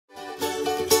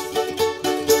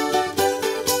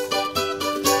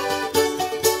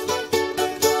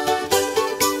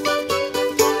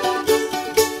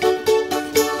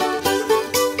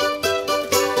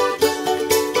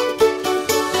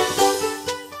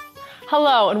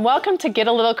Hello and welcome to Get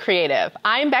a Little Creative.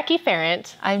 I'm Becky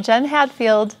Ferrant. I'm Jen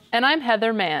Hadfield. And I'm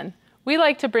Heather Mann. We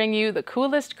like to bring you the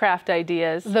coolest craft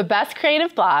ideas, the best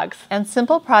creative blogs, and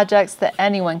simple projects that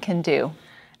anyone can do.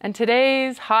 And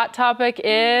today's hot topic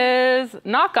is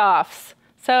knockoffs.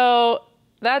 So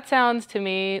that sounds to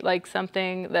me like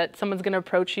something that someone's going to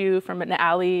approach you from an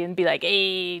alley and be like,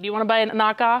 hey, do you want to buy a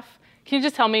knockoff? Can you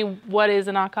just tell me what is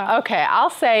a knockoff? Okay,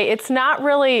 I'll say it's not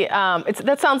really,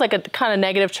 that sounds like a kind of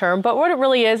negative term, but what it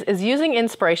really is using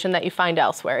inspiration that you find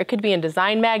elsewhere. It could be in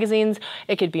design magazines,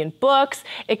 it could be in books,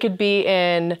 it could be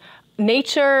in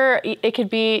nature, it could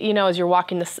be, you know, as you're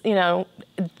walking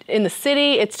in the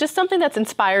city. It's just something that's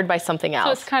inspired by something else.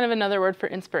 So it's kind of another word for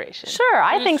inspiration. Sure,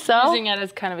 I think so. Using it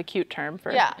as kind of a cute term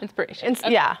for inspiration.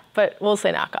 Okay. Yeah, but we'll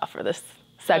say knockoff for this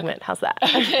segment. Okay. How's that?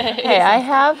 Hey, I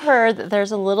have heard that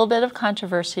there's a little bit of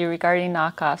controversy regarding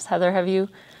knockoffs. Heather, have you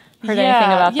heard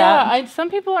anything about that? Yeah,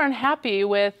 some people aren't happy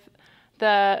with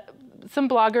some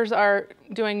bloggers are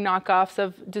doing knockoffs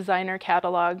of designer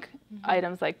catalog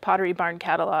items like Pottery Barn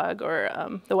catalog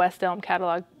or the West Elm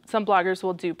catalog. Some bloggers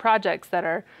will do projects that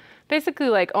are basically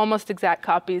like almost exact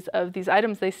copies of these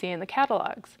items they see in the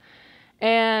catalogs.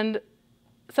 And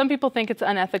some people think it's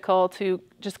unethical to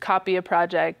just copy a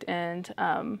project and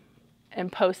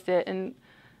post it. And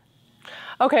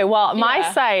okay, well, my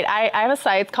site, I have a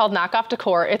site, it's called Knockoff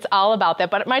Decor. It's all about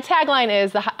that, but my tagline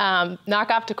is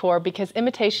Knockoff Decor because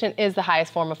imitation is the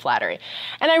highest form of flattery.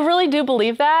 And I really do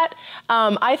believe that.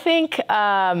 I think,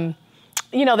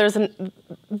 you know,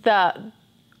 the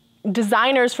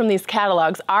designers from these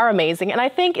catalogs are amazing, and I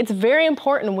think it's very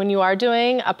important when you are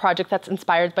doing a project that's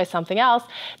inspired by something else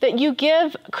that you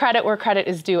give credit where credit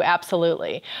is due,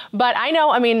 absolutely. But I know,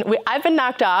 I mean, I've been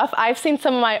knocked off. I've seen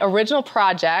some of my original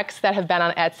projects that have been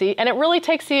on Etsy, and it really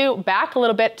takes you back a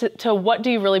little bit to what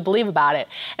do you really believe about it.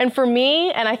 And for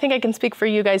me, and I think I can speak for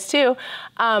you guys too,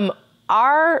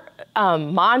 our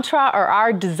mantra or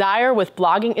our desire with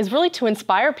blogging is really to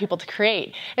inspire people to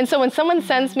create. And so when someone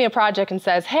sends me a project and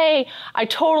says, hey, I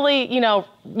totally, you know,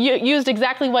 used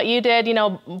exactly what you did, you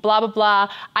know, blah, blah, blah,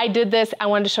 I did this, I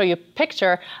wanted to show you a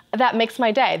picture, that makes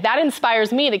my day. That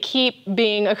inspires me to keep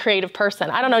being a creative person.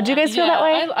 I don't know, do you guys feel that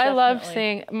way? I love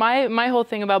seeing, my whole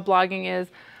thing about blogging is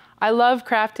I love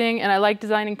crafting and I like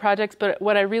designing projects, but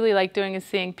what I really like doing is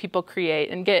seeing people create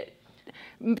and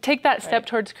take that step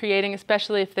towards creating,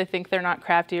 especially if they think they're not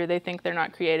crafty or they think they're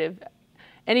not creative.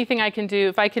 Anything I can do,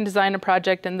 if I can design a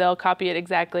project and they'll copy it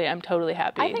exactly, I'm totally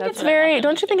happy. I think it's very,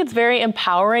 don't you think it's very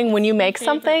empowering when you make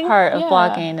something? Part of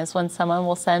blogging is when someone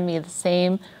will send me the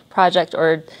same project,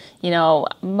 or, you know,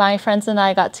 my friends and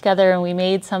I got together and we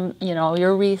made some, you know,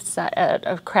 your wreaths at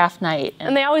a craft night.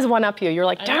 And they always one up you. You're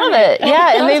like, darn it.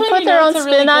 Yeah, and they put their own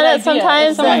spin on it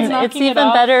sometimes, and it's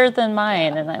even better than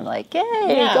mine. And I'm like,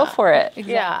 yay, go for it.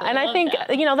 Exactly. Yeah, and I think,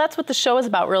 you know, that's what the show is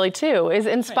about really too, is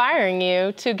inspiring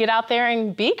you to get out there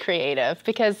and be creative,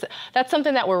 because that's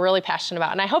something that we're really passionate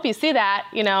about. And I hope you see that,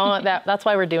 you know, that's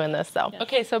why we're doing this. So.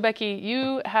 Okay, so Becky,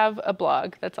 you have a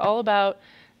blog that's all about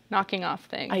knocking off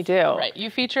things. I do. Right. You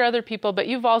feature other people, but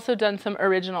you've also done some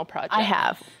original projects. I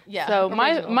have. Yeah. So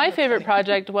my favorite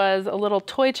project was a little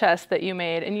toy chest that you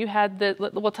made, and you had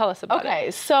well, tell us about it.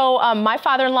 Okay. So my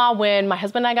father-in-law, when my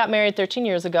husband and I got married 13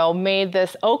 years ago, made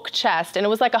this oak chest, and it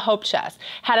was like a hope chest.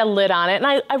 Had a lid on it, and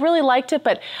I really liked it,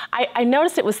 but I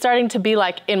noticed it was starting to be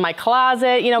like in my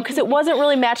closet, you know, because it wasn't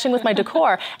really matching with my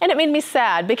decor, and it made me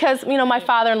sad because, you know, my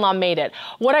father-in-law made it.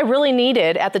 What I really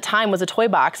needed at the time was a toy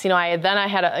box. You know, I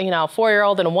had a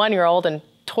 4-year-old and a 1-year-old and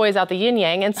toys out the yin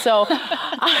yang, and so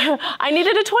I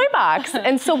needed a toy box.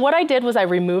 And so what I did was I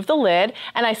removed the lid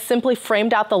and I simply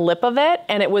framed out the lip of it,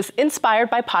 and it was inspired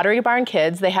by Pottery Barn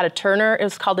Kids. They had it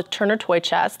was called a Turner toy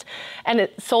chest, and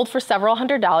it sold for several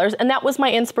 $100s, and that was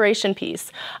my inspiration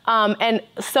piece. And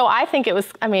so I think it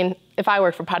was, I mean, if I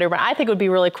worked for Pottery Barn, I think it would be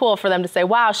really cool for them to say,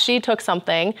 wow, she took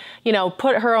something, you know,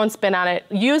 put her own spin on it,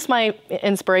 used my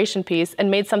inspiration piece, and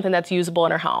made something that's usable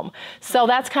in her home. So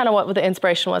that's kind of what the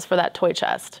inspiration was for that toy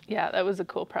chest. Yeah, that was a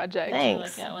cool project. Thanks. I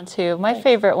like that one too. My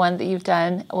favorite one that you've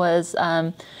done was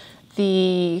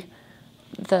the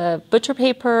butcher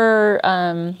paper,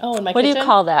 what do you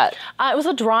call that? It was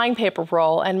a drawing paper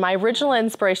roll, and my original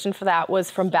inspiration for that was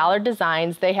from Ballard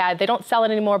Designs. They don't sell it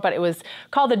anymore, but it was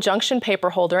called the Junction Paper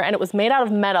Holder, and it was made out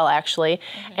of metal actually,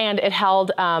 and it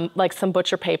held like some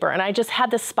butcher paper. And I just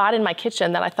had this spot in my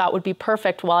kitchen that I thought would be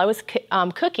perfect while I was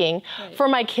cooking for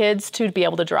my kids to be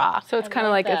able to draw. So it's kind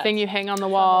of like a thing you hang on the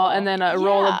wall, and then a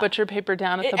roll of butcher paper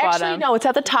down at the bottom. Actually, no, it's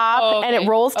at the top, and it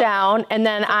rolls down, and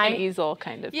then an easel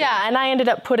kind of thing. Yeah, and I ended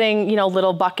up putting, you know,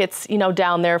 little buckets, you know,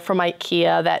 down there from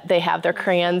IKEA that they have their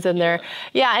crayons in there.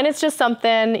 Yeah, and it's just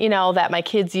something, you know, that my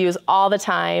kids use all the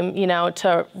time, you know,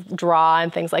 to draw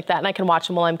and things like that. And I can watch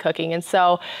them while I'm cooking. And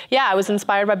so, yeah, I was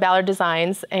inspired by Ballard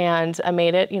Designs, and I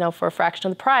made it, you know, for a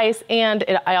fraction of the price. And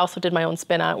I also did my own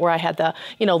spin on it where I had the,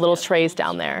 you know, little trays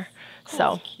down there. Cool.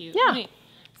 So, Cute. yeah. Neat.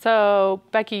 So,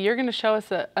 Becky, you're going to show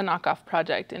us a knockoff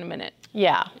project in a minute.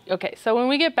 Yeah. Okay, so when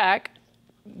we get back,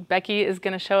 Becky is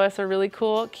going to show us a really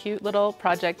cool, cute little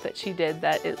project that she did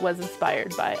that it was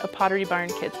inspired by a Pottery Barn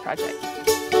Kids project.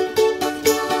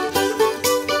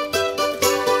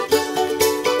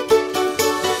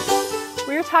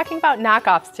 We're talking about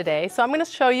knockoffs today, so I'm going to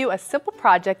show you a simple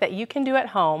project that you can do at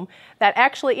home that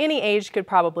actually any age could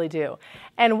probably do.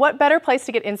 And what better place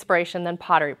to get inspiration than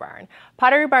Pottery Barn?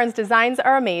 Pottery Barn's designs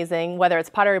are amazing, whether it's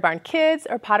Pottery Barn Kids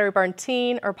or Pottery Barn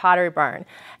Teen or Pottery Barn.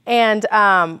 And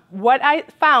what I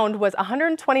found was a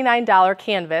 $129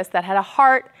 canvas that had a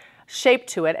heart shape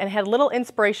to it and had little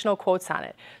inspirational quotes on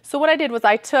it. So what I did was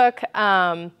I took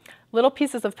little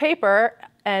pieces of paper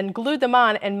and glued them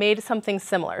on and made something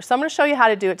similar. So I'm going to show you how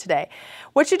to do it today.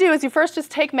 What you do is you first just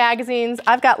take magazines.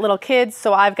 I've got little kids,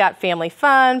 so I've got Family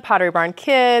Fun, Pottery Barn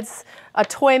Kids, a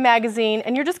toy magazine,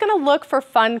 and you're just going to look for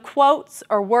fun quotes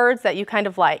or words that you kind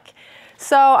of like.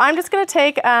 So I'm just going to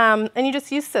take, and you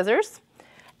just use scissors,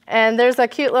 and there's a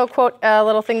cute little quote,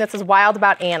 little thing that says wild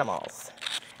about animals.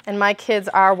 And my kids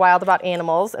are wild about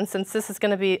animals, and since this is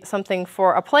going to be something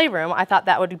for a playroom, I thought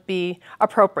that would be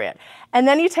appropriate. And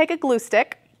then you take a glue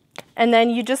stick, and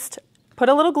then you just put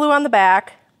a little glue on the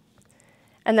back,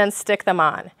 and then stick them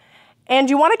on. And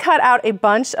you want to cut out a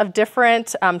bunch of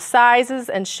different sizes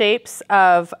and shapes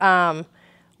of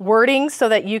wording so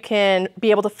that you can be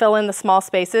able to fill in the small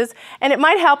spaces. And it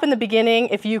might help in the beginning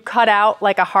if you cut out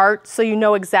like a heart so you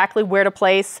know exactly where to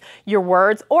place your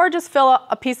words, or just fill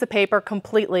a piece of paper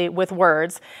completely with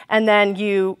words, and then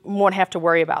you won't have to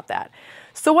worry about that.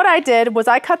 So what I did was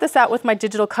I cut this out with my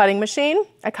digital cutting machine.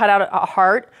 I cut out a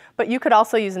heart, but you could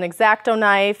also use an X-Acto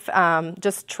knife,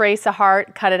 just trace a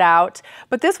heart, cut it out.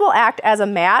 But this will act as a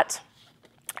mat.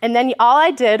 And then all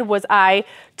I did was I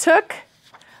took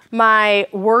my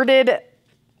worded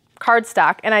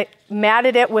cardstock and I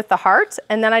matted it with the heart,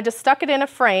 and then I just stuck it in a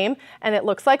frame, and it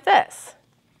looks like this.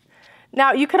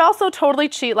 Now you could also totally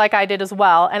cheat like I did as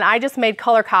well, and I just made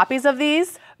color copies of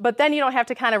these, but then you don't have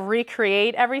to kind of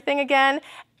recreate everything again.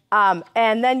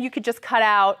 And then you could just cut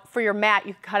out, for your mat,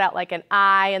 you could cut out like an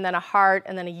I and then a heart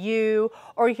and then a U,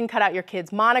 or you can cut out your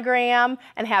kid's monogram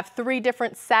and have 3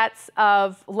 different sets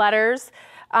of letters.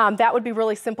 That would be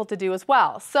really simple to do as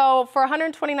well. So for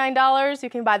 $129, you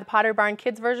can buy the Pottery Barn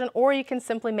Kids version, or you can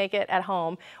simply make it at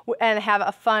home and have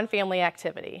a fun family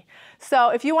activity. So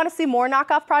if you want to see more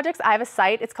knockoff projects, I have a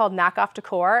site. It's called Knockoff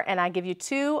Decor, and I give you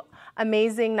 2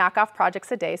 amazing knockoff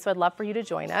projects a day, so I'd love for you to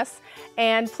join us.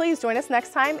 And please join us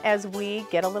next time as we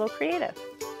get a little creative.